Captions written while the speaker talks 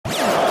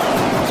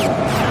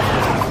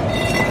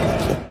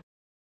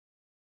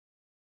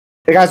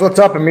Hey guys, what's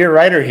up? Amir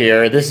Ryder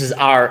here. This is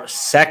our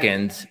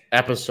second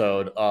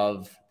episode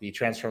of the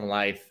Transform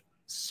Life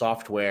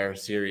software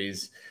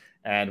series.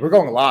 And we're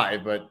going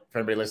live, but for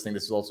everybody listening,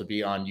 this will also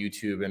be on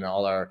YouTube and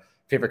all our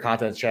favorite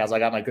content channels. I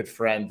got my good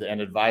friend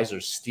and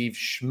advisor, Steve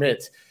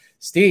Schmidt.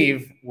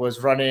 Steve was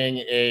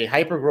running a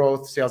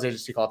hyper-growth sales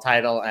agency called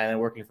Title and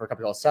working for a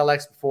company called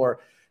Sellex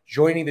before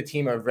joining the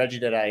team of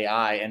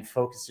Regie.ai and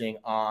focusing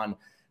on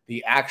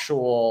the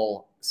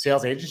actual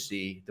sales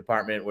agency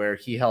department where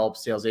he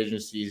helps sales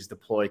agencies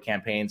deploy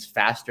campaigns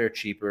faster,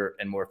 cheaper,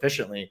 and more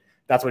efficiently.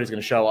 That's what he's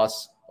going to show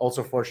us.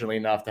 Also, fortunately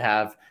enough to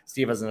have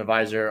Steve as an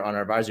advisor on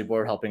our advisory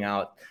board helping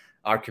out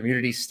our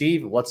community.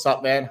 Steve, what's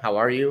up, man? How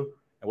are you?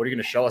 And what are you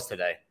going to show us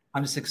today?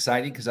 I'm just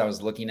excited because I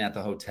was looking at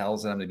the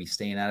hotels that I'm going to be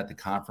staying at the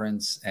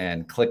conference,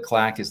 and Click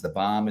Clack is the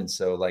bomb. And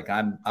so like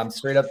I'm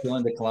straight up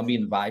feeling the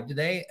Colombian vibe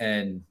today,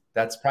 and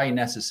that's probably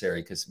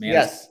necessary because, man,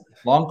 yes,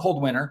 it's long,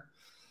 cold winter.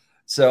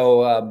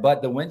 So,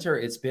 but the winter,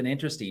 it's been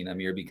interesting,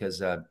 Amir,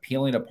 because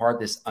peeling apart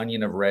this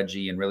onion of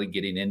Regie and really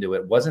getting into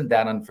it wasn't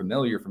that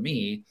unfamiliar for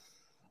me.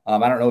 I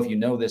don't know if you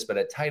know this, but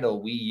at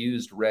Title, we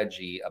used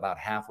Regie about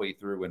halfway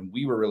through when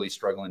we were really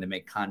struggling to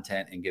make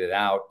content and get it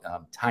out.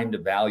 Time to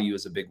value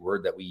is a big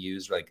word that we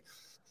use. Like,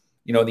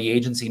 you know, the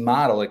agency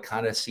model, it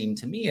kind of seemed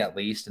to me, at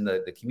least in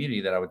the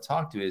community that I would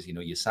talk to, is, you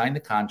know, you sign the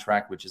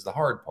contract, which is the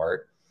hard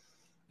part.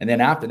 And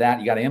then after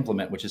that, you got to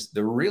implement, which is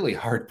the really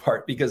hard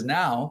part, because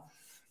now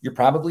you're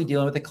probably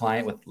dealing with a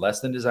client with less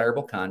than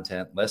desirable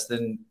content, less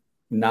than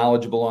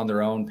knowledgeable on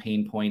their own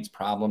pain points,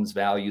 problems,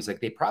 values.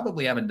 Like, they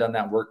probably haven't done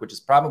that work, which is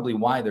probably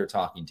why they're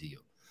talking to you.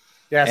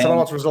 Yeah, someone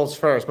wants results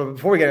first. But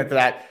before we get into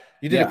that,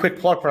 you did a quick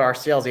plug for our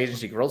Sales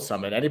Agency Growth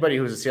Summit. Anybody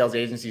who's a sales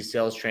agency,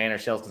 sales trainer,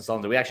 sales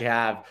consultant, we actually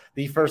have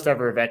the first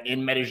ever event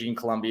in Medellin,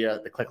 Colombia.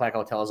 The Click Clack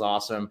Hotel is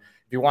awesome.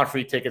 If you want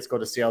free tickets, go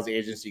to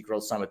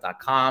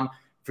salesagencygrowthsummit.com.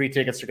 Free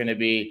tickets are going to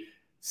be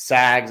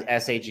SAGS,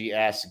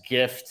 SAGS,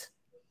 gift,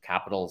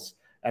 capitals.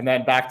 And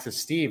then back to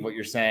Steve, what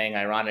you're saying,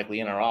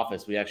 ironically, in our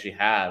office, we actually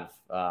have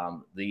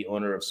the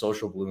owner of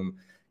Social Bloom,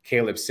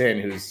 Caleb Sin,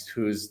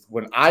 who's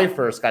when I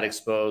first got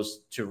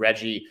exposed to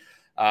Regie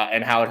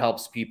and how it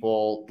helps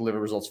people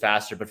deliver results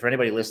faster. But for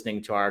anybody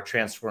listening to our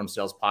Transform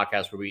Sales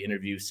podcast, where we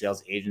interview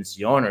sales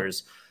agency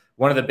owners,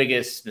 one of the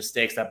biggest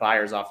mistakes that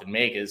buyers often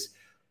make is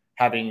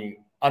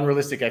having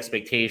unrealistic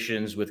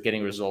expectations with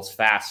getting results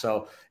fast.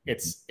 So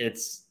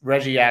it's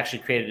Regie actually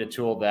created a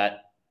tool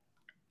that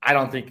I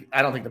don't think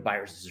the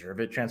buyers deserve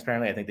it.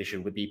 Transparently, I think they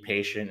should be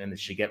patient and they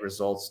should get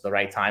results the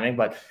right timing.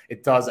 But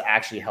it does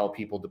actually help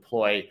people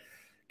deploy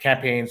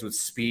campaigns with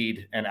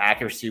speed and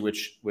accuracy,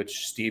 which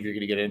Steve, you're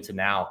going to get into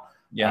now.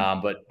 Yeah.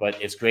 But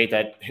it's great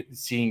that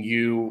seeing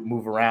you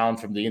move around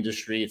from the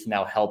industry, it's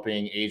now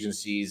helping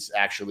agencies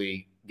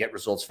actually get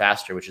results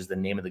faster, which is the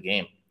name of the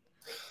game.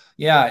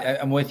 Yeah,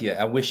 I'm with you.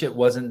 I wish it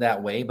wasn't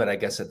that way, but I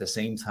guess at the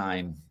same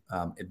time,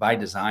 by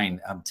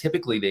design,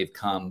 typically they've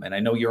come, and I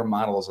know your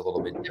model is a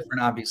little bit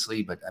different,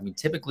 obviously, but I mean,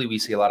 typically we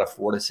see a lot of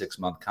 4 to 6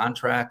 month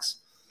contracts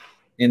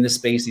in this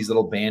space, these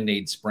little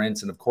Band-Aid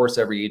sprints. And of course,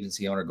 every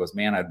agency owner goes,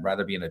 man, I'd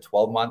rather be in a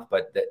 12-month,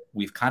 but that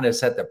we've kind of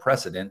set the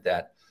precedent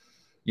that,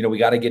 you know, we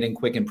got to get in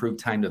quick, improve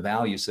time to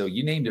value. So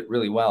you named it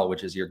really well,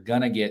 which is you're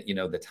going to get, you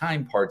know, the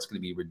time part's going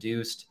to be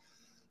reduced.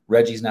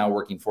 Regie's now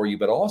working for you,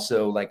 but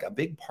also like a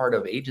big part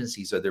of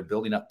agencies are they're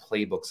building up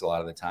playbooks a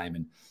lot of the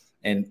time.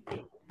 And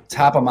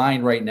top of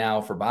mind right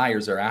now for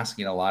buyers are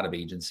asking a lot of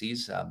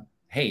agencies,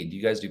 hey, do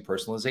you guys do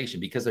personalization?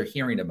 Because they're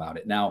hearing about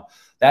it. Now,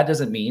 that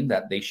doesn't mean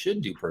that they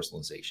should do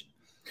personalization.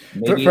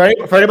 For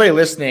anybody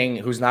listening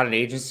who's not an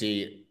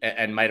agency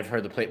and might have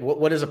heard the play,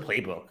 what is a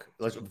playbook?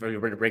 Let's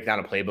break down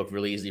a playbook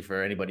really easy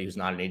for anybody who's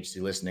not an agency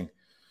listening.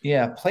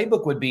 Yeah,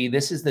 playbook would be,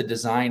 this is the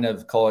design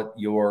of, call it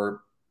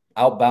your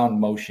outbound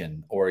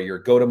motion or your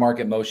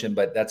go-to-market motion,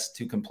 but that's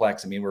too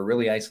complex. I mean, we're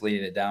really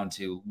isolating it down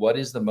to what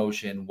is the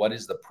motion, what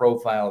is the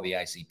profile of the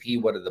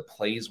ICP, what are the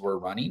plays we're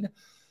running,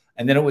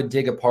 and then it would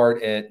dig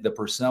apart at the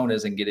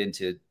personas and get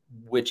into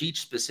which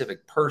each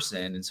specific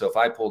person. And so if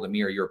I pulled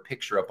Amir, your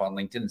picture up on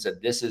LinkedIn and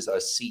said, this is a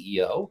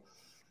CEO,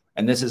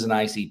 and this is an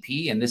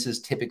ICP, and this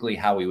is typically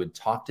how we would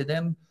talk to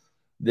them.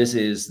 This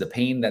is the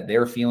pain that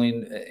they're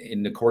feeling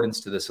in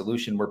accordance to the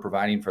solution we're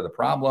providing for the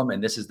problem,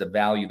 and this is the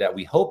value that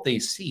we hope they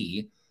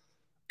see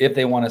if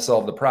they want to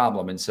solve the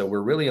problem. And so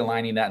we're really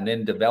aligning that and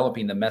then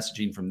developing the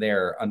messaging from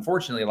there.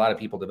 Unfortunately, a lot of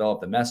people develop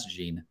the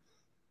messaging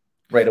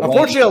right away.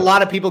 Unfortunately, a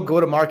lot of people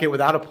go to market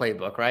without a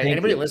playbook, right?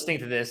 Anybody listening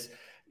to this,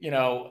 you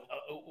know,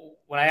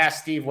 when I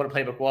asked Steve what a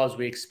playbook was,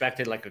 we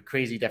expected like a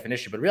crazy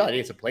definition, but really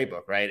it's a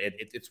playbook, right?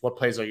 It's what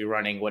plays are you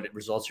running, what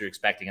results you're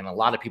expecting. And a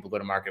lot of people go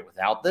to market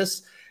without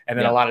this. And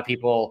then a lot of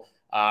people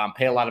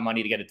pay a lot of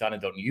money to get it done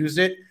and don't use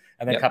it.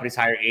 And then companies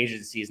hire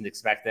agencies and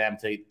expect them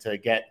to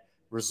get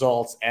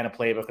results and a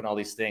playbook and all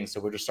these things.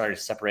 So we're just starting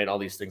to separate all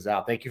these things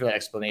out. Thank you for that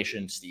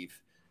explanation, Steve.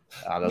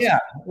 Yeah.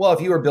 Well,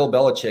 if you were Bill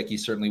Belichick, you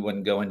certainly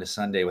wouldn't go into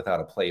Sunday without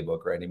a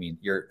playbook, right? I mean,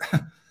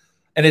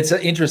 and it's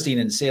interesting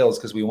in sales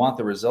because we want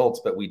the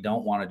results, but we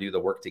don't want to do the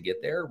work to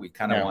get there. We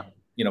kind of want,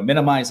 you know,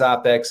 minimize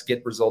OpEx,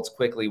 get results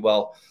quickly.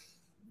 Well,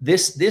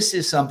 this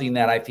is something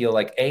that I feel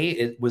like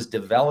it was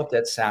developed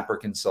at Sapper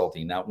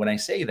Consulting. Now, when I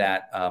say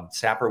that,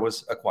 Sapper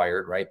was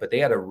acquired, right? But they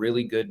had a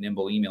really good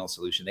nimble email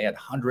solution. They had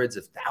hundreds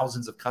of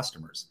thousands of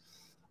customers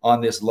on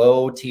this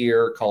low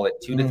tier, call it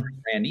 $2 to $3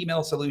 grand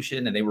email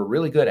solution. And they were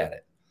really good at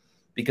it,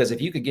 because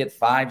if you could get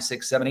 5,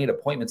 6, 7, 8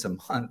 appointments a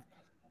month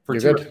for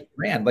 $2 or $3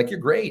 grand, like, you're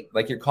great.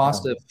 Like, your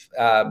cost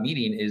of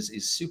meeting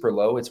is super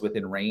low. It's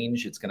within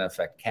range. It's going to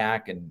affect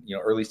CAC, and, you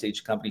know, early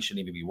stage companies shouldn't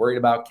even be worried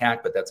about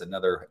CAC, but that's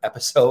another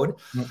episode.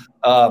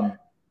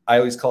 I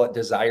always call it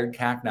desired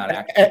CAC, not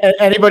actual.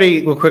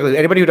 Anybody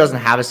who doesn't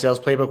have a sales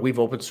playbook, we've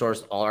open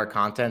sourced all our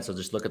content. So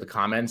just look at the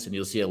comments and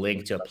you'll see a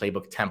link to a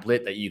playbook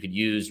template that you could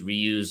use,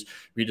 reuse,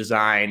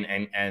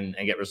 redesign, and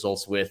get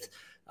results with.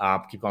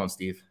 Keep going,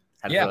 Steve.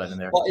 Yeah.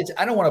 Well,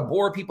 I don't want to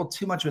bore people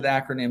too much with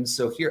acronyms.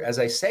 So here, as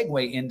I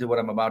segue into what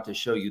I'm about to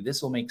show you,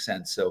 this will make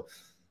sense. So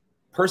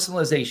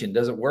personalization,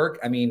 does it work?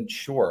 I mean,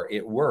 sure,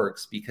 it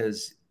works,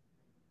 because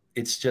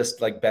it's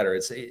just like better.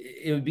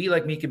 It would be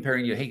like me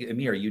comparing you. Hey,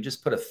 Amir, you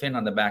just put a fin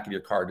on the back of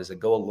your car. Does it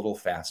go a little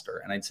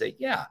faster? And I'd say,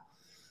 yeah.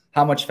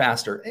 How much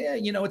faster?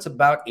 You know, it's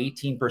about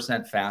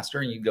 18% faster.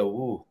 And you go,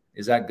 ooh,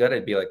 is that good?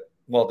 I'd be like,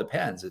 well, it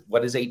depends.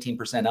 What is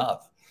 18%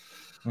 of?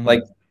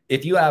 Like,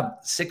 if you have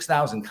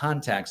 6,000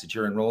 contacts that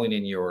you're enrolling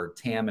in your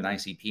TAM and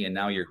ICP, and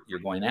now you're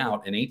going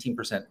out, an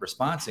 18%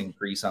 response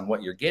increase on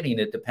what you're getting,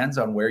 it depends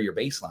on where your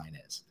baseline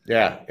is.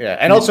 Yeah. Yeah.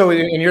 And also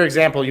in your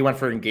example, you went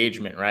for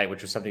engagement, right?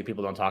 Which is something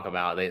people don't talk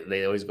about.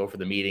 They always go for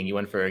the meeting. You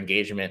went for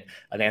engagement,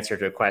 an answer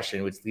to a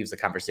question, which leaves the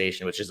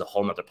conversation, which is a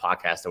whole nother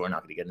podcast that we're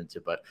not going to get into,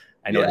 but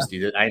I noticed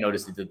you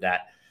did that.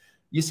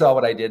 You saw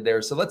what I did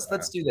there. So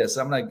let's do this.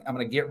 I'm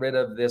gonna get rid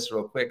of this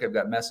real quick. I've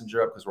got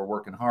Messenger up because we're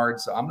working hard.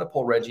 So I'm gonna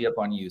pull Reggie up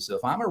on you. So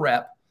if I'm a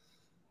rep,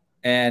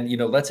 and, you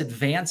know, let's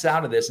advance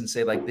out of this and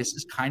say, like, this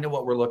is kind of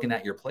what we're looking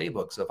at your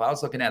playbook. So if I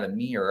was looking at a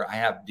mirror, I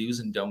have do's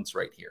and don'ts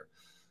right here.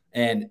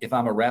 And if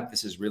I'm a rep,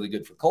 this is really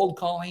good for cold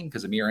calling,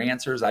 because Amir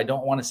answers. I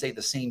don't want to say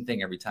the same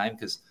thing every time,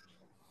 because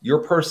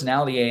your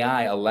personality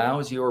AI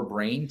allows your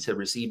brain to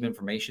receive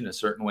information a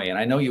certain way. And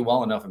I know you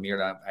well enough,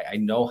 Amir. I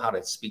know how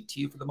to speak to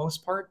you for the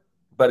most part.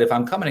 But if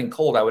I'm coming in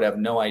cold, I would have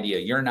no idea.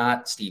 You're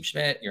not Steve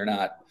Schmidt. You're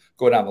not,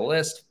 go down the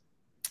list.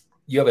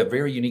 You have a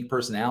very unique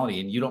personality,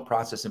 and you don't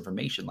process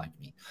information like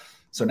me.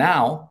 So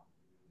now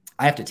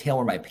I have to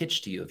tailor my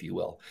pitch to you, if you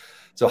will.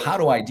 So how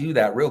do I do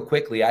that? Real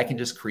quickly, I can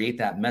just create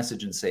that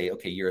message and say,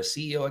 okay, you're a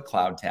CEO at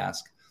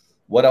CloudTask.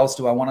 What else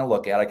do I want to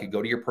look at? I could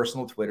go to your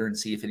personal Twitter and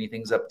see if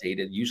anything's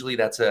updated. Usually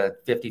that's a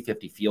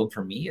 50-50 field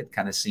for me. It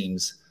kind of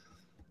seems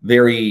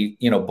very,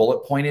 you know,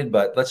 bullet pointed,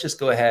 but let's just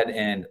go ahead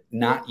and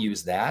not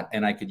use that.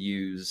 And I could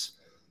use,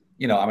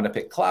 you know, I'm going to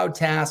pick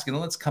CloudTask, and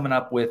let's coming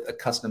up with a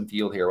custom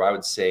field here where I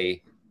would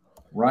say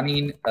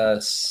running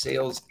a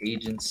sales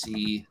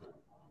agency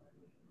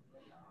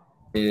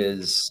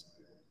is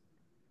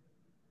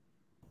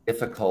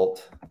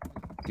difficult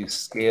to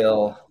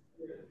scale.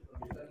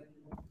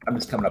 I'm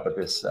just coming up with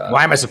this.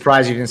 Why am I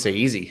surprised you didn't say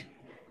easy?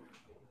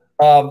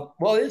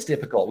 Well, it is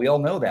difficult. We all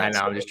know that. I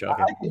know, I'm just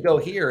joking. I could go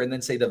here and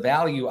then say the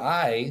value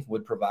I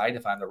would provide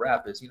if I'm the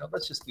rep is, you know,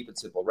 let's just keep it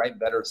simple, write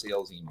better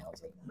sales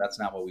emails. That's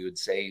not what we would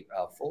say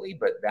fully,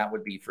 but that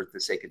would be for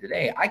the sake of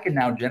today. I can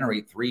now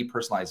generate 3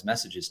 personalized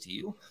messages to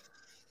you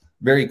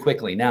very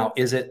quickly. Now,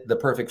 is it the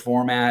perfect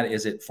format?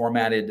 Is it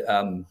formatted,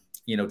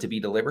 you know, to be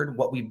delivered?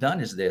 What we've done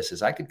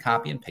is I could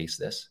copy and paste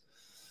this.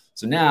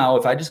 So now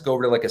if I just go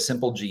over to like a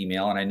simple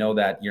Gmail, and I know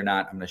that you're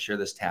not, I'm going to share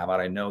this tab out.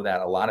 I know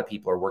that a lot of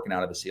people are working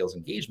out of a sales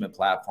engagement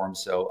platform.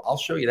 So I'll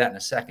show you that in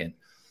a second.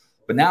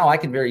 But now I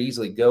can very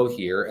easily go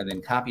here and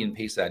then copy and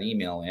paste that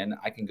email in.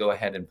 I can go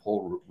ahead and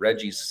pull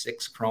Reggie's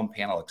 6 Chrome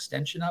panel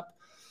extension up.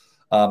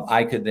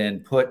 I could then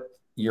put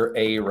your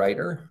A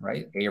writer,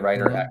 right? A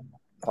writer at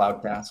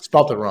CloudTask.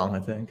 Spelled it wrong, I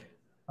think.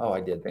 Oh,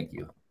 I did. Thank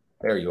you.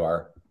 There you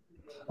are.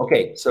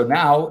 Okay, so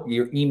now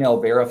your email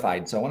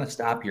verified. So I want to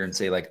stop here and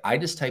say, like, I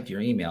just typed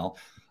your email.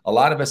 A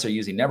lot of us are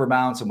using Never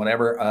Bounce and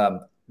whatever.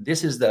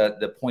 This is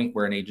the point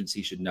where an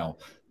agency should know.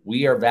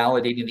 We are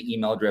validating the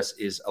email address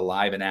is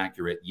alive and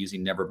accurate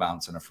using Never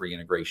Bounce and a free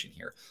integration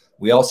here.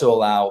 We also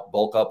allow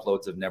bulk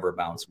uploads of Never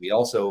Bounce. We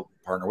also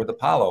partner with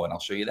Apollo, and I'll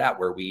show you that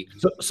where we.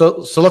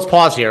 So let's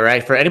pause here,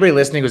 right? For anybody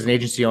listening who's an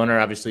agency owner,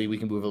 obviously we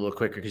can move a little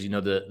quicker because you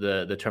know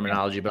the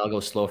terminology, but I'll go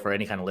slow for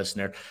any kind of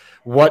listener.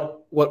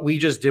 What we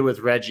just did with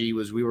Reggie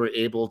was we were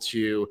able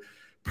to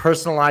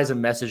personalize a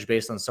message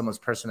based on someone's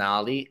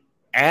personality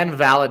and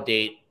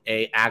validate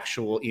a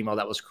actual email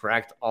that was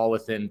correct, all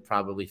within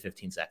probably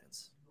 15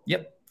 seconds.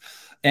 Yep.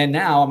 And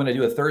now I'm going to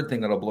do a third thing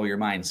that'll blow your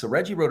mind. So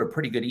Reggie wrote a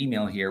pretty good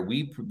email here.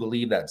 We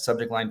believe that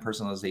subject line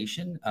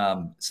personalization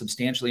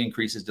substantially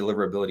increases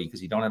deliverability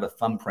because you don't have a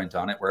thumbprint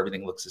on it where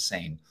everything looks the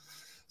same.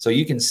 So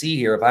you can see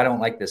here, if I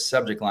don't like this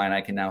subject line, I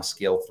can now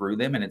scale through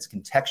them, and it's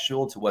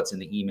contextual to what's in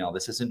the email.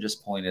 This isn't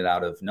just pulling it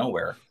out of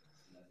nowhere.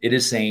 It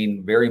is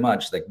saying very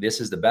much like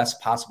this is the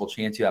best possible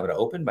chance you have to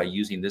open by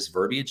using this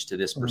verbiage to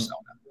this persona.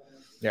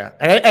 Yeah.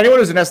 And anyone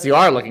who's an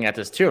SDR looking at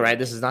this too, right?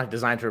 This is not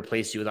designed to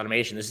replace you with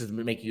automation. This is to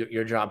make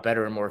your job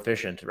better and more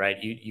efficient, right?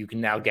 You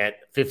can now get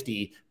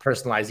 50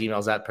 personalized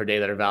emails out per day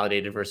that are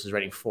validated versus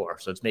writing 4.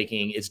 So it's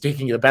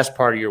taking the best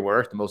part of your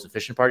work, the most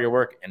efficient part of your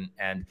work,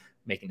 and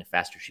making it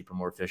faster, cheaper,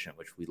 more efficient,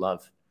 which we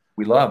love.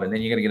 We love. And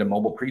then you're going to get a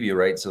mobile preview,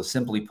 right? So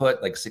simply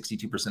put, like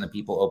 62% of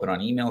people open on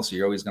email. So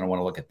you're always going to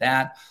want to look at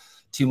that.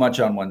 Too much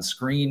on one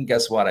screen.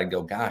 Guess what? I'd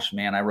go, gosh,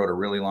 man, I wrote a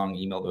really long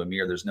email to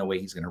Amir. There's no way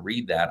he's going to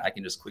read that. I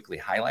can just quickly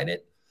highlight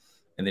it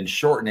and then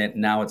shorten it.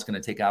 Now it's going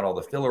to take out all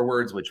the filler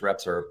words, which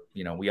reps are,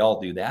 we all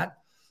do that.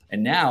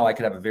 And now I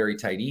could have a very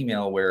tight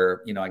email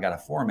where, I got to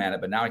format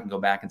it, but now I can go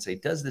back and say,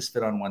 does this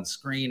fit on one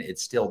screen? It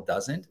still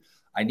doesn't.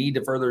 I need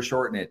to further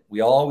shorten it.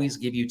 We always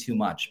give you too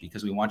much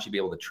because we want you to be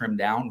able to trim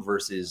down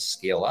versus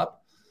scale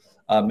up.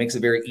 Makes it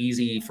very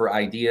easy for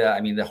idea.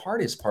 I mean, the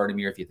hardest part of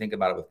me, if you think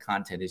about it with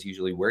content, is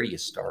usually where do you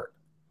start?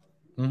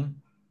 Mm-hmm.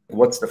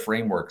 What's the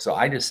framework? So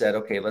I just said,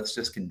 okay, let's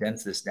just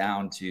condense this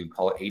down to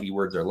call it 80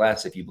 words or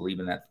less if you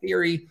believe in that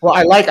theory. Well,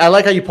 I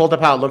like how you pulled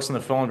up how it looks on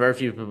the phone. Very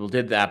few people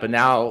did that. But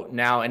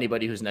now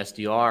anybody who's an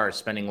SDR is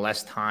spending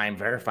less time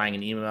verifying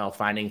an email,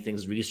 finding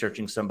things,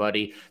 researching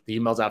somebody. The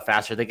email's out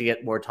faster. They could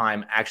get more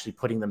time actually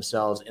putting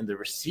themselves in the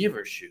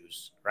receiver's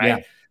shoes, right?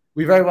 Yeah.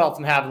 We very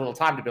often have a little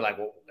time to be like,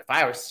 well, if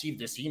I received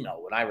this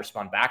email, would I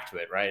respond back to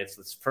it, right? It's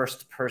this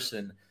first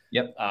person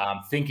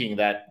thinking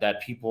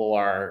that people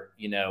are,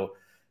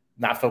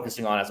 not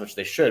focusing on as much as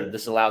they should.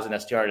 This allows an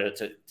SDR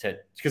to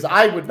because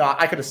I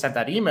could have sent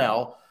that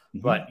email,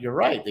 but you're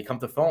right. They come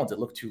to phones. It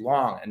looked too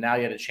long. And now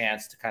you had a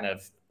chance to kind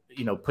of,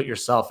 put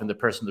yourself in the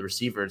person, the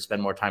receiver, and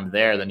spend more time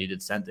there than you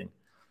did sending.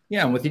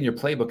 Yeah. And within your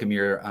playbook,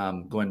 Amir,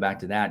 going back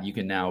to that, you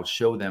can now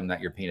show them that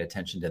you're paying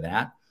attention to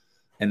that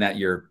and that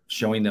you're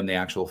showing them the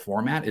actual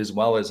format, as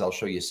well as I'll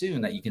show you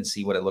soon that you can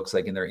see what it looks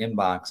like in their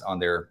inbox on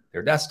their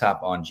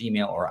desktop on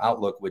Gmail or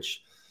Outlook,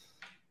 which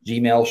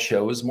Gmail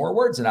shows more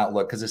words in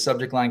Outlook because the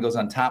subject line goes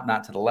on top,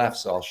 not to the left.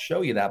 So I'll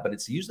show you that, but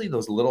it's usually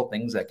those little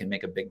things that can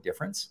make a big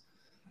difference.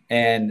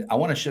 And I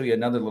want to show you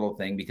another little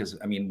thing because,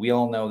 we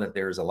all know that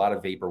there's a lot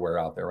of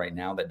vaporware out there right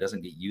now that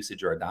doesn't get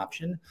usage or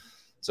adoption.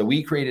 So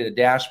we created a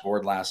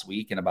dashboard last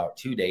week in about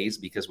 2 days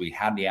because we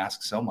had to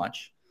ask so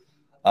much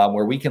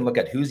where we can look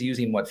at who's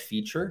using what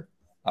feature.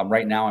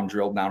 Right now I'm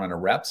drilled down in a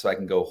rep, so I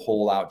can go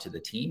whole out to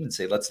the team and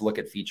say, let's look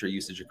at feature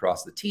usage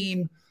across the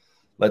team.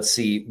 Let's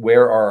see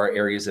where are our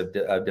areas of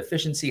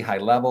deficiency, high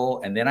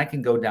level, and then I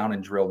can go down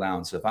and drill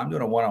down. So if I'm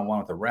doing a one-on-one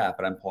with a rep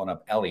and I'm pulling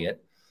up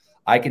Elliot,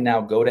 I can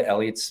now go to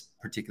Elliot's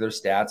particular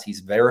stats.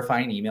 He's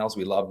verifying emails.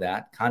 We love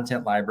that.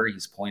 Content library,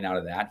 he's pulling out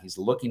of that. He's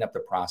looking up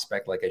the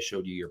prospect, like I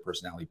showed you your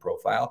personality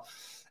profile.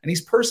 And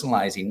he's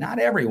personalizing. Not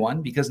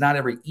everyone, because not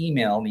every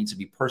email needs to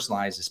be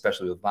personalized,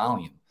 especially with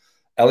volume.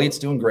 Elliot's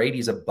doing great.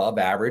 He's above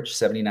average.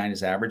 79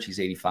 is average. He's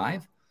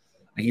 85.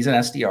 He's an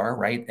SDR,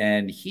 right?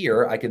 And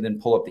here I can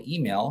then pull up the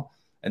email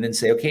and then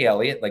say, okay,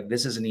 Elliot, like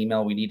this is an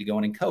email we need to go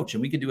in and coach.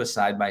 And we could do a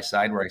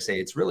side-by-side where I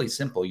say, it's really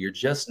simple. You're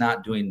just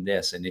not doing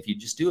this. And if you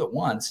just do it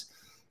once,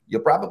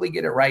 you'll probably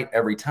get it right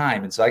every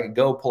time. And so I could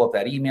go pull up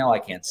that email. I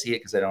can't see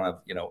it because I don't have,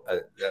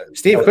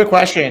 Steve, quick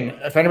question.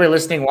 If anybody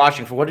listening,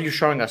 watching, for what are you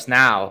showing us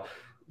now?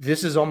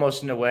 This is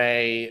almost in a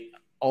way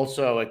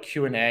also a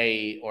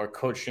Q&A or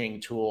coaching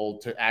tool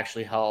to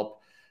actually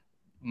help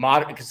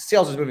because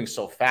sales is moving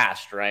so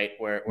fast, right?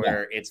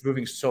 Where it's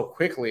moving so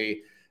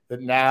quickly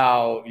that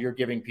now you're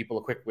giving people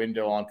a quick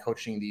window on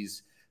coaching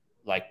these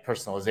like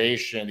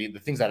personalization, the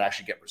things that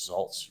actually get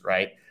results,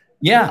 right?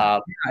 Yeah.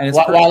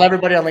 While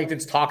everybody on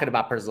LinkedIn's talking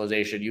about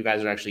personalization, you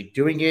guys are actually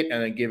doing it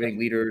and then giving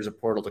leaders a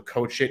portal to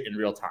coach it in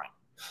real time.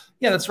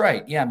 Yeah, that's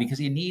right. Yeah, because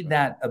you need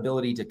that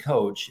ability to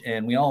coach.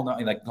 And we all know,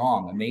 like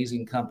Gong,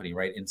 amazing company,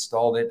 right?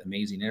 Installed it,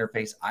 amazing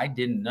interface. I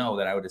didn't know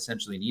that I would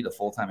essentially need a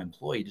full-time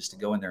employee just to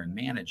go in there and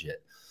manage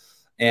it.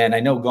 And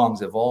I know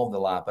Gong's evolved a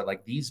lot, but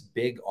like these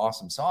big,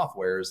 awesome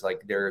softwares,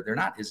 like they're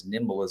not as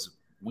nimble as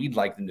we'd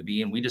like them to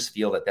be. And we just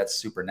feel that that's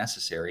super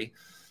necessary.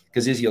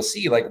 Because as you'll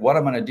see, like what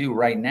I'm going to do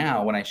right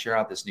now when I share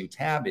out this new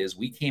tab is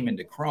we came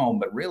into Chrome,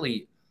 but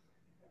really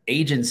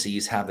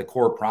agencies have the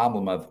core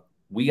problem of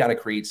we got to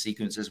create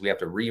sequences. We have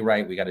to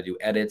rewrite. We got to do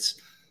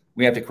edits.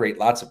 We have to create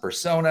lots of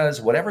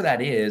personas. Whatever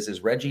that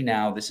is Regie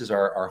now. This is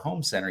our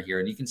home center here.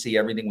 And you can see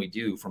everything we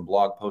do from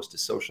blog posts to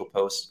social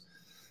posts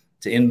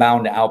to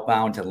inbound to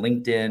outbound to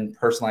LinkedIn,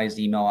 personalized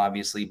email,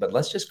 obviously. But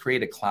let's just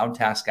create a cloud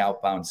task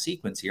outbound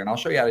sequence here. And I'll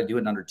show you how to do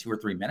it in under 2 or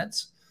 3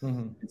 minutes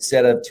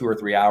instead of 2 or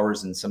 3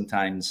 hours. And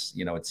sometimes,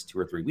 it's 2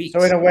 or 3 weeks.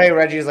 So in a way,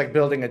 Regie is like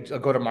building a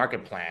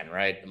go-to-market plan,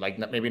 right? Like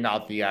maybe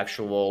not the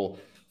actual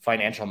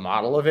financial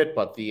model of it,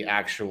 but the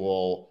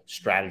actual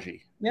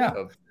strategy. Yeah.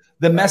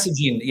 The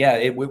messaging. Yeah.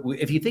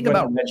 If you think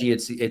about Regie,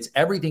 it's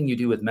everything you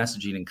do with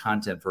messaging and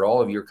content for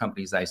all of your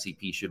company's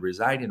ICP should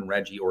reside in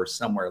Regie or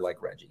somewhere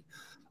like Regie.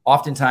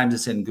 Oftentimes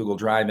it's in Google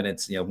Drive and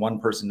it's, one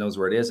person knows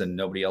where it is and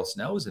nobody else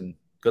knows, and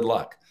good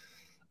luck.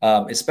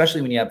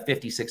 Especially when you have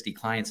 50, 60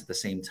 clients at the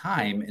same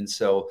time. And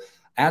so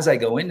as I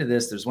go into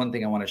this, there's one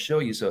thing I want to show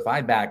you. So if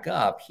I back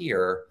up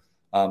here,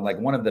 like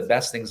one of the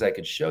best things I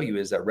could show you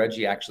is that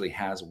Regie actually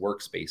has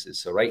workspaces.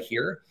 So right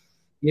here,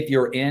 If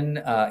you're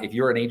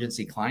an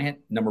agency client,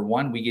 number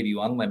one, we give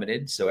you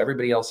unlimited. So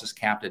everybody else is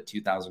capped at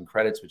 2,000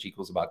 credits, which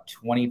equals about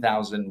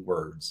 20,000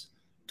 words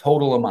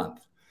total a month.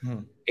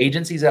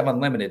 Agencies have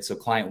unlimited. So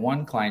client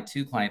 1, client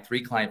 2, client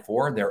 3, client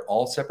 4, they're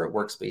all separate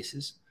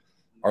workspaces.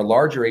 Our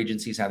larger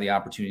agencies have the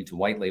opportunity to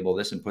white label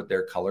this and put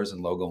their colors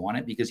and logo on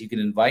it, because you can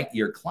invite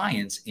your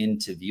clients in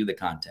to view the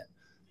content,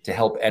 to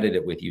help edit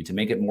it with you, to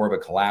make it more of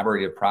a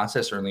collaborative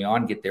process early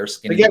on, get their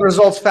skin. To get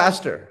results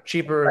faster,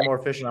 cheaper, and more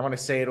efficient. I want to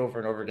say it over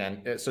and over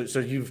again. So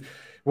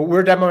what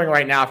we're demoing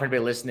right now for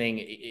anybody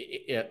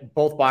listening,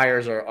 both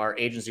buyers are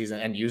agencies and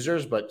end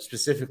users, but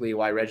specifically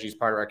why Regie is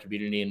part of our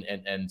community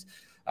and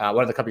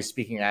one of the companies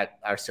speaking at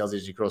our Sales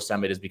Agency Growth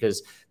Summit is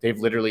because they've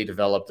literally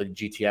developed a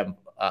GTM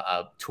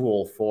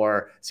tool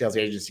for sales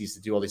agencies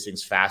to do all these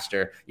things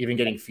faster, even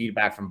getting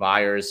feedback from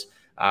buyers.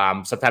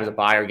 Sometimes a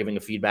buyer giving a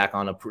feedback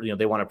on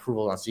they want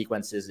approval on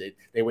sequences.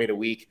 They wait a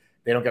week.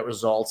 They don't get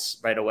results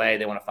right away.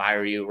 They want to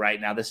fire you right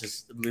now. This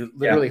is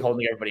literally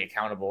holding everybody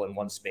accountable in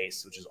one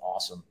space, which is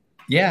awesome.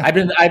 Yeah. I've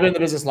been in the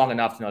business long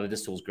enough to know that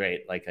this tool is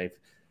great. Like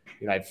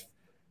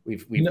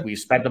we've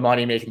spent the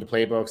money making the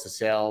playbooks, the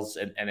sales,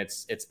 and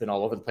it's been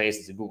all over the place.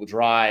 It's in Google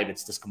Drive.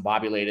 It's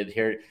discombobulated.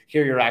 Here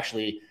you're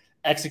actually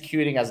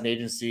executing as an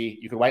agency.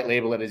 You can white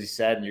label it, as you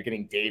said, and you're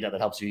getting data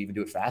that helps you even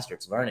do it faster.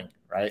 It's learning,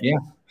 right? Yeah.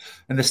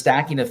 And the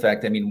stacking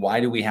effect, I mean,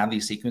 why do we have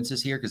these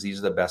sequences here? Because these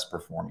are the best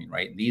performing,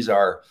 right? These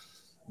are,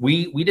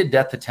 we did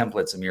death to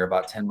templates, Amir,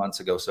 about 10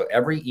 months ago. So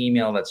every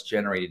email that's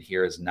generated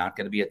here is not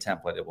going to be a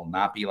template. It will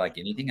not be like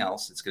anything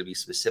else. It's going to be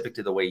specific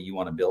to the way you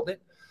want to build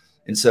it.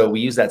 And so we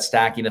use that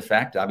stacking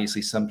effect.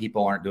 Obviously, some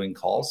people aren't doing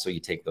calls, so you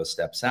take those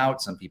steps out.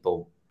 Some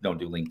people don't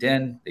do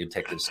LinkedIn. They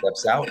take those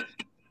steps out.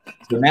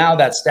 So now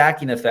that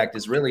stacking effect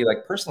is really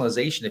like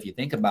personalization. If you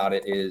think about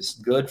it, is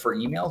good for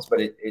emails, but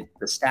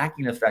the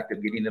stacking effect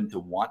of getting them to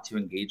want to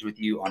engage with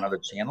you on other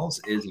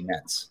channels is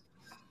immense.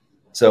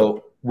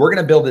 So we're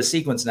going to build this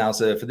sequence now.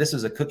 So if this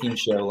is a cooking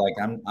show, like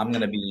I'm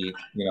going to be,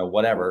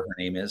 whatever her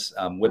name is,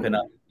 whipping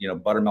up,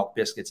 buttermilk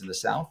biscuits in the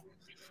South.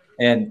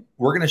 And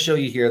we're going to show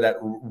you here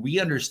that we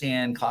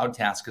understand cloud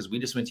tasks because we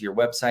just went to your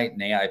website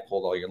and AI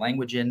pulled all your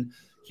language in.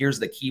 Here's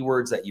the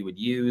keywords that you would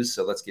use.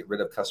 So let's get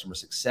rid of customer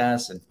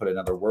success and put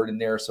another word in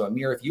there. So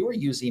Amir, if you were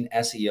using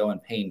SEO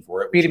and paying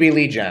for it. B2B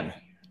lead gen.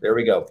 There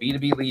we go.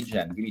 B2B lead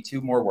gen. Give me 2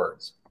 more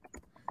words.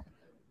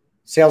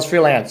 Sales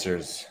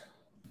freelancers.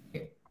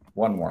 Okay.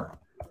 1 more.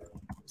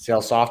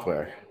 Sales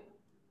software.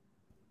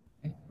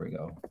 Okay, there we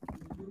go.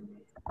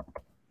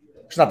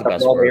 It's not the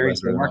best word.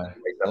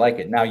 I like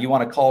it. Now you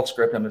want a call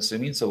script, I'm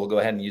assuming. So we'll go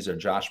ahead and use our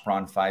Josh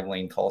Braun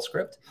 5-lane call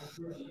script.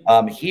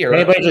 Here,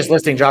 anybody just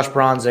listening, Josh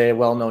Braun's a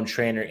well-known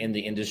trainer in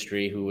the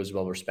industry who is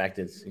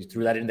well-respected. He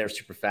threw that in there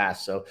super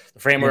fast. So the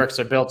frameworks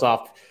are built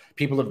off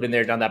people who've been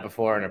there, done that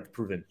before, and have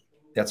proven.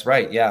 That's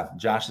right. Yeah.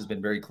 Josh has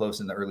been very close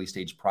in the early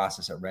stage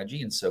process at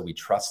Regie. And so we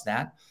trust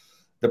that.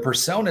 The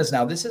personas,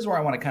 now this is where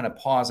I want to kind of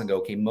pause and go,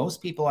 okay,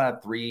 most people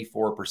have 3,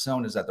 4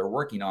 personas that they're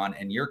working on,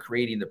 and you're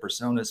creating the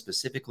persona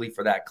specifically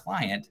for that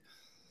client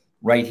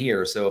right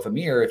here. So if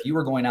Amir, if you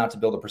were going out to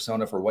build a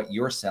persona for what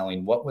you're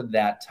selling, what would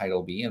that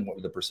title be and what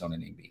would the persona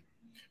name be?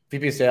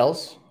 VP of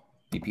Sales.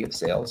 VP of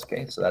Sales.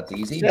 Okay, so that's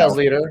easy. Sales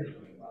leader.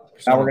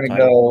 Now we're going to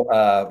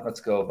go, let's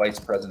go Vice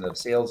President of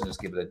Sales and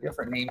just give it a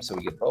different name so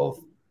we get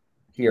both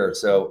here.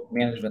 So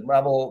management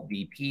level,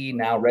 VP.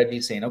 Now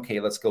Reggie's saying, okay,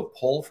 let's go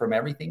pull from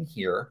everything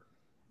here.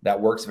 That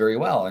works very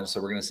well. And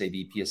so we're going to say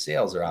VP of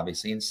Sales. They're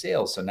obviously in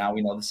sales. So now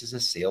we know this is a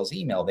sales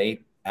email.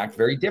 They act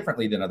very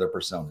differently than other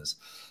personas.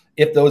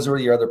 If those were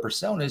your other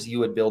personas, you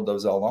would build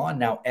those all on.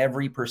 Now,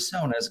 every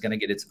persona is going to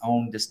get its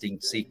own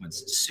distinct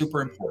sequence. It's super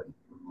important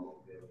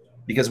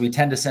because we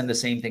tend to send the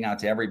same thing out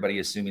to everybody,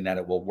 assuming that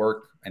it will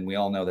work. And we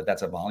all know that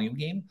that's a volume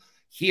game.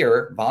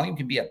 Here, volume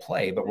can be at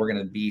play, but we're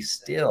going to be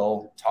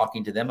still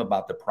talking to them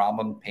about the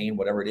problem, pain,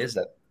 whatever it is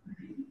that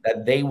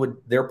they would,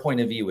 their point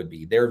of view would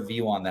be, their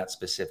view on that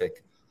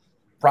specific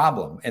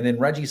problem. And then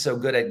Reggie's so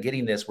good at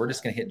getting this, we're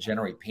just going to hit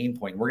generate pain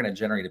point. We're going to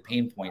generate a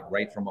pain point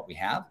right from what we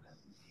have.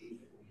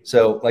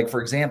 So like,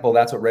 for example,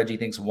 that's what Regie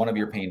thinks one of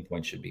your pain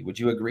points should be. Would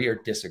you agree or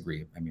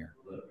disagree, Amir?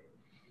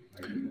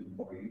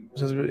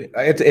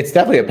 It's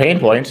definitely a pain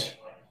point.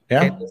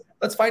 Yeah. Okay,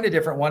 let's find a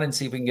different one and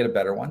see if we can get a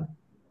better one.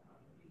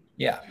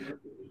 Yeah.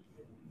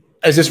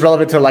 Is this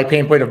relevant to like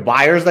pain point of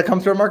buyers that come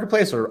through a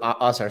marketplace or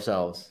us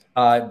ourselves?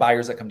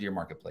 Buyers that come to your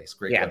marketplace.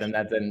 Great. Yeah.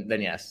 Question.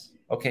 Then yes.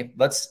 Okay.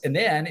 And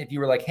then if you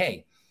were like,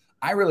 hey,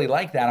 I really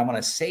like that. I'm going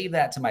to save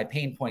that to my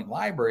pain point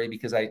library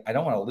because I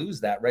don't want to lose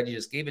that. Regie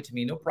just gave it to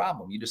me. No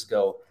problem. You just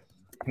go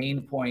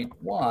pain point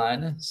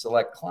 1,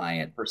 select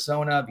client,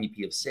 persona,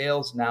 VP of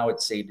Sales. Now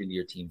it's saved into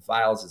your team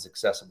files. It's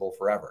accessible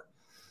forever.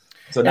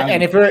 So now,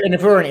 and if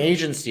we're an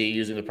agency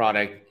using the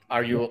product,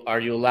 are you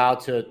allowed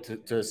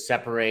to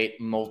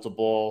separate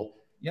multiple?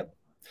 Yep.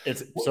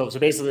 So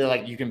basically,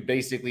 like you can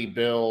basically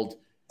build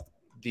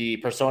the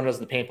personas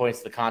and the pain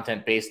points, the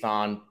content based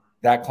on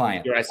that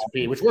client, your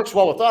ICP, which works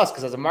well with us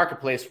because as a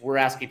marketplace, we're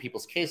asking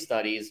people's case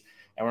studies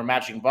and we're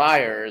matching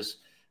buyers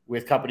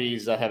with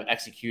companies that have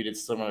executed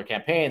similar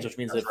campaigns, which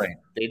means if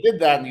they did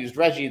that and used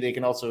Regie, they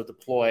can also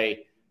deploy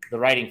the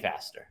writing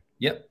faster.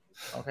 Yep.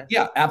 Okay.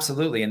 Yeah,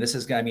 absolutely. And this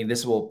is, I mean,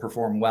 this will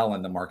perform well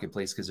in the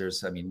marketplace because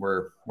there's, I mean,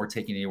 we're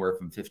taking anywhere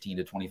from 15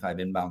 to 25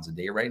 inbounds a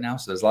day right now.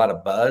 So there's a lot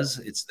of buzz.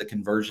 It's the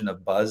conversion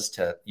of buzz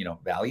to, you know,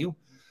 value.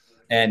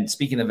 And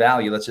speaking of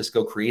value, let's just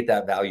go create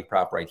that value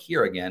prop right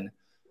here again.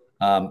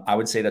 I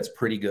would say that's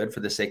pretty good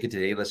for the sake of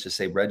today. Let's just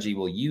say Reggie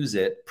will use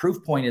it.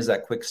 Proof point is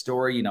that quick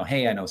story. You know,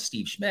 hey, I know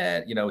Steve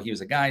Schmidt. You know, he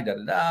was a guy, da,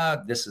 da,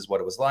 da. This is what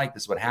it was like.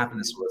 This is what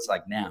happened. This is what it's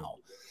like now.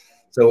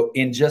 So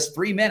in just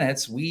 3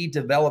 minutes, we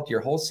developed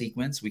your whole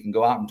sequence. We can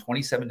go out in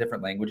 27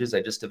 different languages.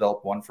 I just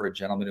developed one for a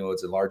gentleman who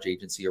owns a large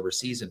agency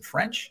overseas in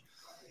French.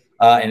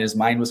 And his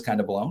mind was kind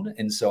of blown.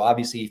 And so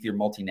obviously, if you're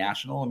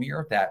multinational,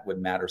 Amir, that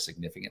would matter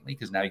significantly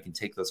because now you can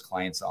take those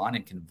clients on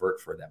and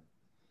convert for them.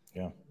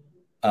 Yeah.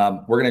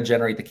 We're going to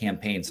generate the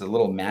campaign. So the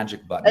little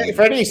magic button. Hey,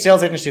 for any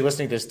sales agency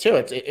listening to this too,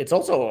 it's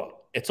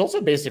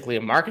also basically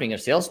a marketing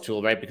and sales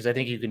tool, right? Because I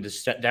think you can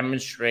just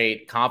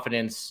demonstrate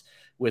confidence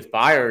with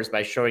buyers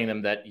by showing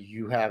them that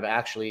you have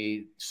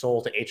actually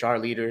sold to HR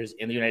leaders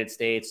in the United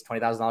States,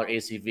 $20,000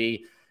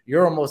 ACV.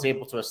 You're almost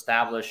able to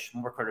establish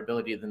more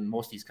credibility than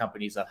most of these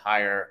companies that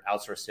hire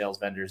outsourced sales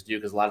vendors do,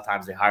 because a lot of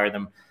times they hire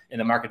them in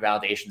the market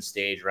validation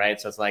stage,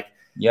 right? So it's like,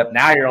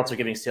 now you're also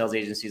giving sales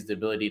agencies the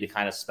ability to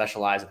kind of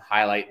specialize and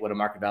highlight what a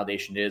market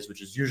validation is,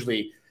 which is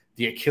usually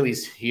the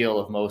Achilles heel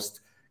of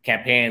most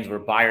campaigns where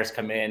buyers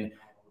come in,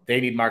 they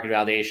need market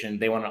validation,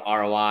 they want an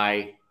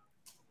ROI,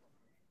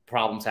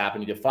 problems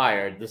happen, you get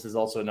fired. This is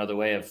also another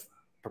way of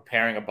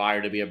preparing a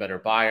buyer to be a better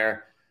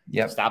buyer,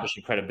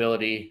 establishing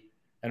credibility,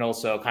 and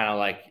also kind of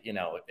like, you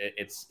know,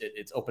 it's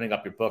opening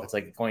up your book. It's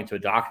like going to a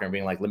doctor and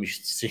being like, let me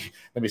see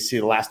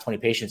the last 20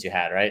 patients you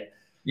had, right?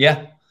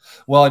 Yeah.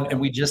 Well, and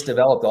we just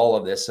developed all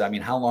of this. So, I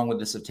mean, how long would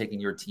this have taken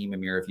your team,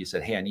 Amir, if you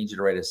said, hey, I need you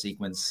to write a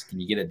sequence. Can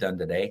you get it done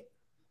today?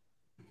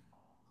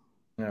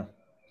 Yeah.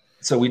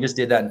 So we just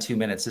did that in 2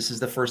 minutes. This is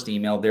the first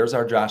email. There's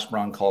our Josh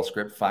Brown call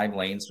script, 5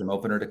 lanes from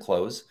opener to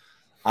close.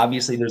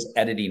 Obviously, there's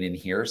editing in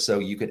here, so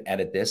you could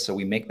edit this. So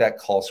we make that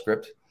call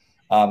script.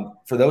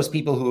 For those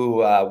people who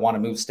want to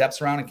move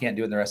steps around and can't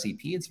do it in their SEP,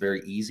 it's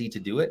very easy to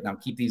do it. Now,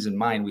 keep these in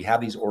mind. We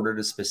have these ordered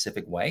a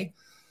specific way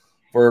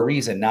for a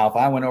reason. Now, if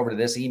I went over to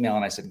this email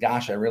and I said,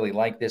 gosh, I really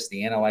like this.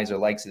 The analyzer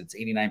likes it. It's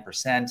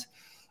 89%.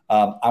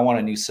 I want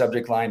a new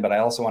subject line, but I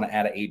also want to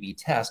add an A/B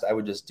test. I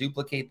would just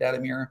duplicate that,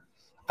 Amir.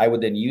 I would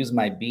then use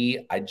my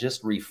B. I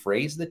just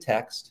rephrase the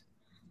text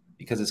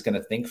because it's going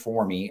to think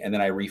for me. And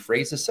then I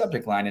rephrase the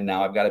subject line, and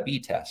now I've got a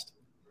B test.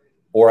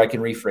 Or I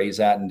can rephrase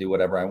that and do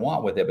whatever I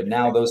want with it. But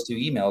now those 2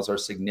 emails are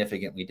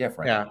significantly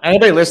different. Yeah.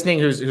 Anybody listening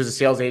who's a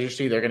sales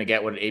agency, they're going to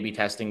get what A/B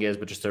testing is.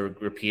 But just to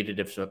repeat it,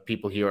 if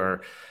people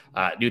here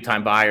are new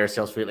time buyers,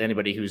 sales for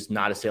anybody who's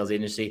not a sales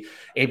agency,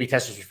 A/B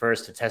testers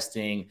refers to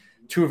testing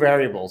 2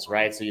 variables,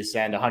 right? So you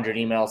send 100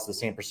 emails to the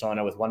same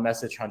persona with one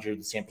message, 100 to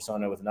the same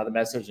persona with another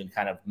message, and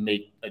kind of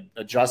make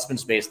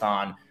adjustments based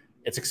on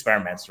its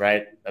experiments,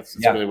 right? That's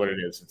really what it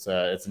is. It's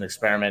an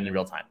experiment in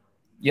real time.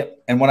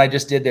 Yep. And what I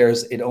just did there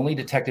is it only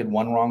detected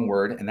one wrong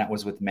word, and that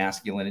was with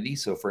masculinity.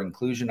 So for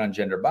inclusion on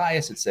gender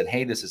bias, it said,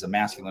 hey, this is a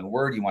masculine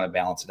word. You want to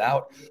balance it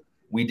out.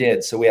 We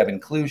did. So we have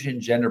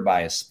inclusion, gender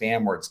bias,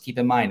 spam words. Keep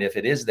in mind, if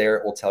it is there,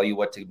 it will tell you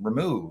what to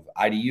remove.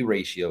 I/U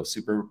ratio,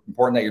 super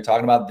important that you're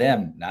talking about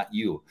them, not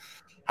you.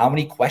 How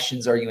many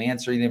questions are you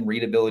answering them?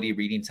 Readability,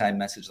 reading time,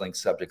 message length,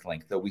 subject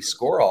length. Though we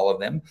score all of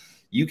them,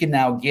 you can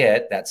now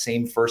get that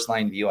same first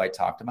line view I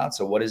talked about.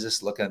 So what is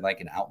this looking like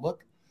in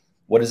Outlook?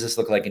 What does this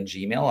look like in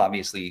Gmail?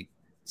 Obviously,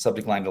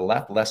 subject line to the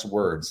left, less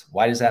words.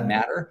 Why does that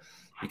matter?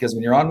 Because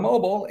when you're on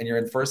mobile and you're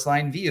in first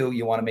line view,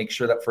 you want to make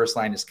sure that first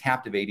line is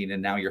captivating,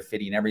 and now you're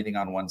fitting everything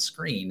on one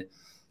screen.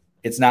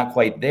 It's not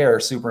quite there.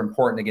 Super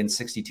important. Again,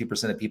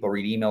 62% of people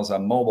read emails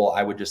on mobile.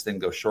 I would just then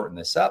go shorten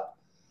this up.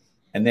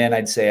 And then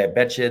I'd say, I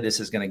bet you this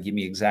is going to give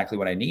me exactly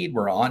what I need.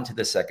 We're on to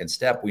the second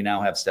step. We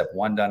now have step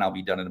 1 done. I'll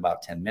be done in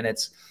about 10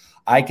 minutes.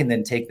 I can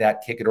then take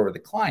that, kick it over to the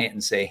client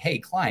and say, hey,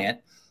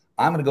 client,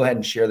 I'm going to go ahead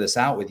and share this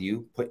out with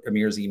you. Put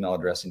Amir's email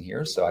address in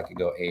here. So I could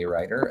go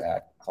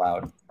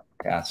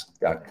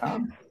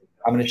awriter@cloudcast.com.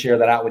 I'm going to share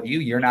that out with you.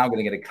 You're now going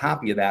to get a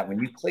copy of that. When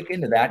you click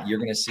into that, you're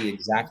going to see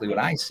exactly what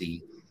I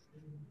see.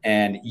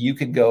 And you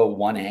could go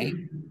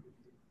 1A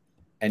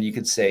and you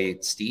could say,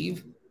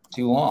 Steve,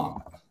 too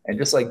long. And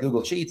just like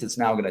Google Sheets, it's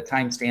now going to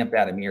timestamp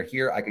that Amir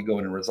here. I could go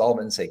in and resolve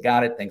it and say,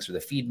 got it. Thanks for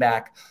the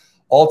feedback.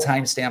 All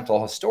timestamped,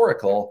 all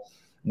historical.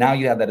 Now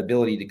you have that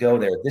ability to go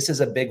there. This is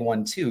a big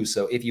one too.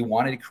 So if you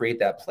wanted to create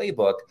that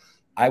playbook,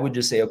 I would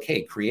just say,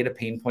 okay, create a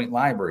pain point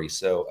library.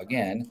 So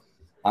again,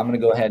 I'm going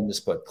to go ahead and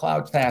just put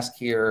Cloud Task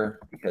here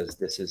because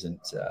this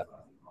isn't, it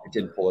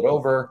didn't pull it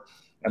over.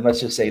 And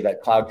let's just say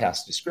that Cloud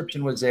Task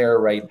description was there,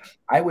 right?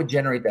 I would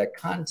generate that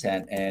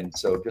content. And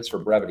so just for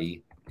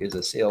brevity, is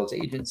a sales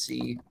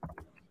agency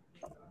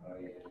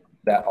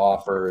that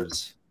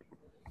offers,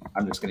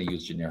 I'm just going to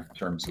use generic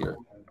terms here,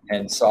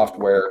 and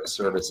software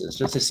services,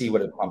 just to see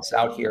what it pumps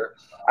out here.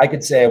 I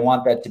could say I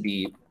want that to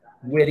be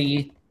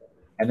witty,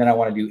 and then I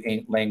want to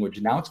do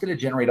language. Now it's going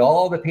to generate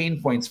all the pain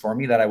points for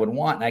me that I would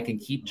want, and I can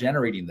keep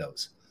generating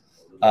those.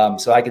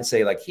 So I could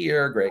say like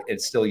here, great.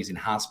 It's still using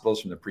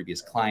hospitals from the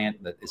previous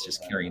client that is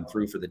just carrying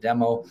through for the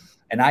demo.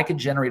 And I could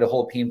generate a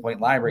whole pain point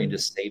library and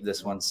just save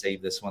this one,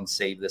 save this one,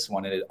 save this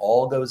one. And it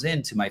all goes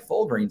into my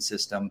foldering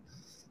system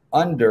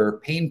under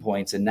pain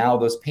points. And now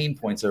those pain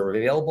points are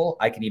available.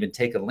 I can even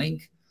take a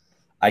link.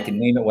 I can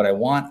name it what I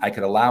want. I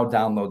could allow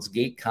downloads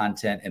gate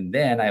content. And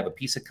then I have a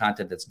piece of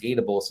content that's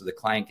gateable so the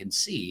client can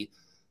see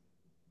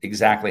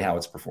exactly how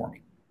it's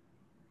performing.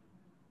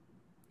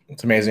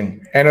 It's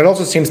amazing. And it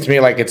also seems to me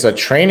like it's a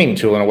training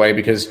tool in a way,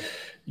 because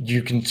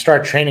you can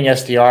start training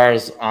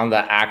SDRs on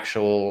the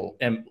actual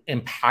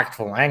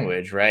impactful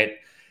language, right?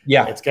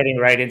 Yeah. It's getting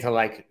right into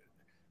like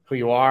who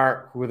you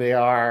are, who they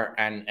are.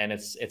 And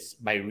it's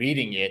by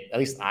reading it, at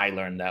least I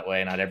learned that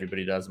way. Not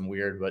everybody does. I'm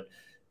weird, but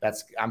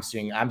I'm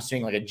seeing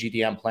like a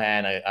GDM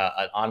plan,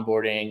 an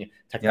onboarding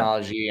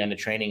technology and a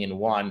training in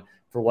one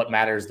for what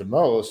matters the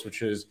most,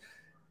 which is,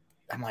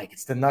 I'm like,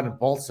 it's the nut and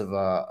bolts of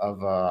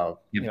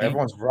you know,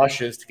 everyone's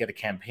rushes to get a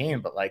campaign,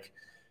 but like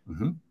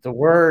the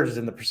words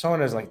and the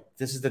personas, like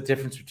this is the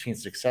difference between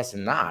success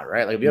and not,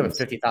 right? Like if you have a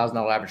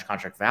 $50,000 average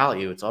contract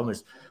value, it's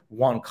almost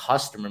one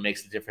customer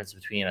makes the difference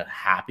between a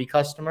happy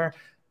customer,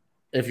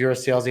 if you're a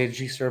sales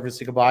agency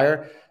servicing a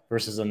buyer,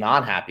 versus a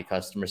non-happy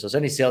customer. So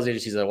any sales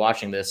agencies that are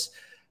watching this,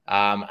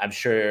 I'm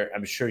sure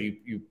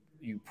you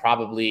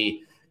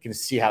probably can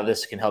see how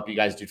this can help you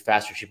guys do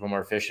faster, cheaper,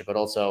 more efficient, but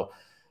also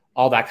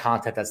all that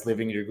content that's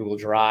living in your Google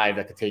Drive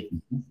that could take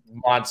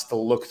months to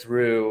look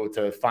through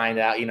to find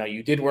out, you know,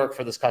 you did work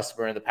for this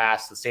customer in the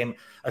past,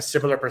 a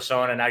similar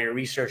persona. Now you're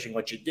researching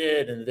what you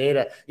did and the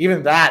data,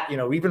 even that, you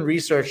know, even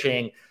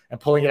researching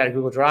and pulling it out of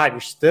Google Drive, you're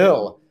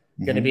still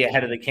going to be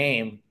ahead of the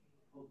game.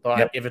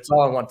 But if it's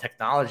all in one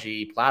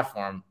technology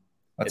platform,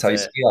 that's how you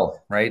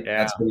scale, right? Yeah.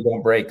 That's where you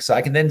don't break. So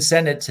I can then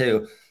send it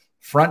to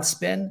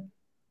FrontSpin,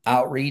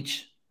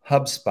 Outreach,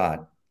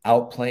 HubSpot,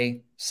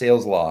 Outplay,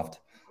 SalesLoft,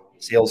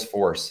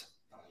 Salesforce.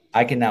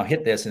 I can now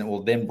hit this and it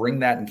will then bring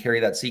that and carry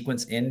that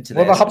sequence into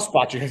what about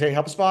HubSpot? Did you say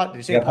HubSpot? Did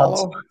you say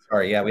Apollo?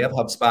 Sorry, yeah, we have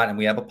HubSpot and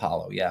we have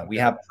Apollo. Yeah, we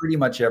have pretty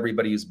much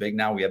everybody who's big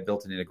now. We have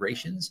built-in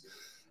integrations.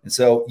 And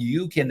so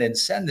you can then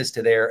send this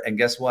to there, and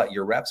guess what?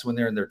 Your reps, when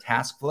they're in their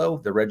task flow,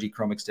 the Regie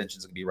Chrome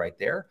extensions will be right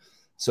there.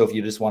 So if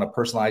you just want to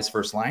personalize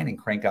first line and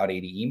crank out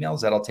 80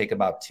 emails, that'll take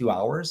about 2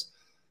 hours.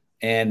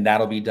 And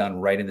that'll be done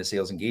right in the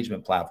sales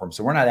engagement platform.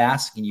 So we're not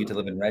asking you to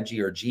live in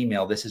Regie or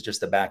Gmail. This is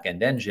just a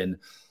back-end engine.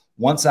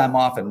 Once I'm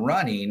off and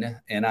running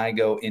and I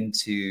go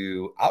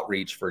into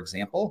Outreach, for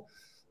example,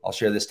 I'll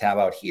share this tab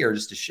out here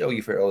just to show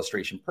you for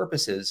illustration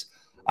purposes.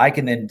 I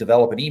can then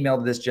develop an email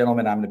to this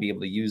gentleman. I'm going to be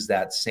able to use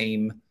that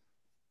same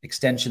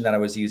extension that I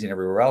was using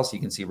everywhere else. You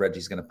can see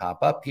Reggie's going to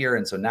pop up here.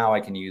 And so now I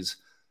can use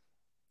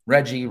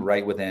Regie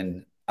right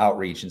within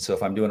Outreach. And so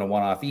if I'm doing a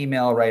one-off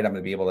email, right, I'm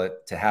going to be able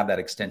to have that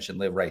extension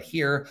live right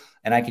here.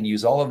 And I can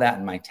use all of that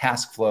in my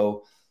task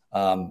flow.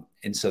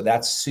 And so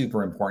that's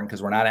super important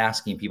because we're not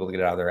asking people to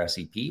get out of their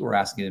SEP. We're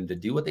asking them to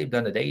do what they've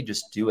done today.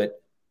 Just do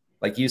it,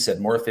 like you said,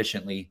 more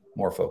efficiently,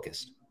 more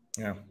focused.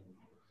 Yeah.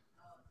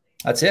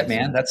 That's it,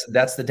 man.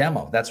 That's the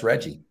demo. That's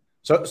Regie.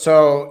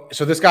 So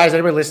this guy's,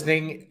 anybody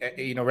listening,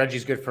 you know,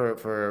 Regie's good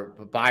for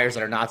buyers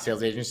that are not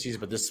sales agencies,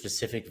 but this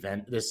specific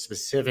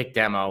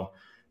demo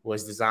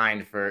was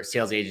designed for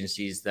sales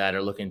agencies that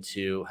are looking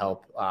to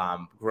help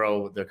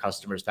grow their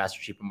customers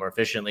faster, cheaper, more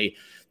efficiently.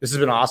 This has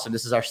been awesome.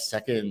 This is our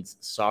second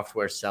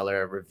software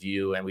seller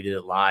review, and we did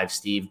it live.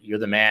 Steve, you're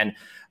the man.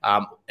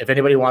 If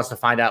anybody wants to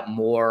find out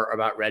more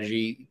about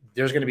Regie,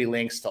 there's going to be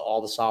links to all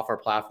the software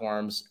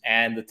platforms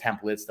and the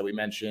templates that we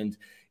mentioned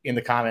in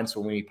the comments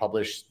when we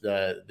publish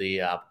this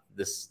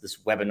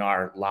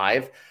webinar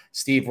live.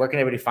 Steve, where can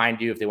everybody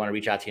find you if they want to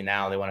reach out to you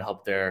now? They want to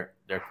help their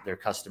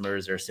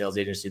customers, their sales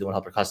agency, they want to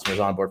help their customers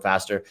onboard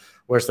faster.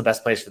 Where's the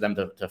best place for them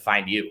to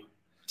find you?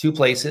 2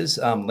 places,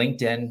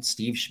 LinkedIn,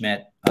 Steve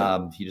Schmidt.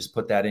 If you just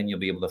put that in, you'll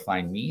be able to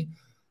find me.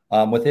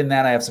 Within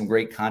that, I have some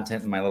great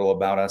content in my little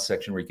About Us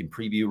section where you can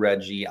preview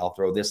Regie. I'll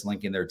throw this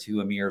link in there too,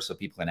 Amir, so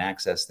people can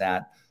access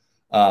that.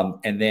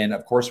 And then,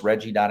 of course,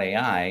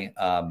 Regie.ai,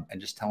 and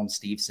just tell them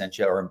Steve sent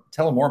you, or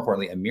tell them more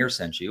importantly, Amir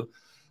sent you.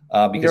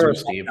 Because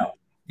Steve.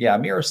 Yeah,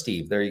 Amir or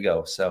Steve. There you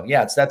go. So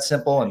yeah, it's that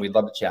simple, and we'd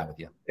love to chat with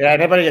you. Yeah,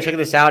 everybody check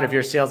this out. If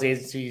you're a sales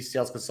agency,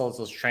 sales consultant,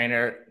 sales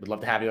trainer, we'd love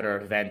to have you at our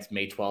event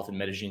May 12th in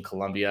Medellin,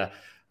 Colombia.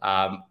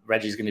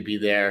 Reggie's going to be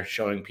there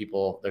showing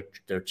people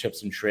their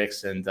tips and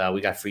tricks, and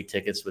we got free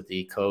tickets with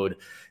the code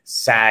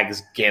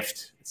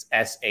SAGSGIFT. It's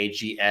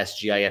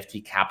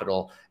SAGSGIFT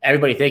capital.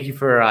 Everybody, thank you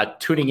for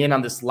tuning in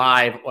on this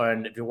live,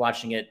 and if you're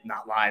watching it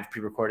not live,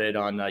 pre-recorded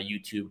on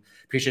YouTube,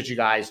 appreciate you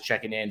guys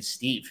checking in.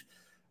 Steve,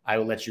 I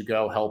will let you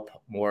go help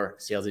more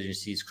sales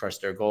agencies crush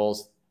their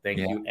goals. Thank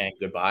you and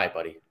goodbye,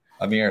 buddy.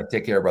 Amir,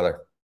 take care,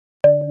 brother.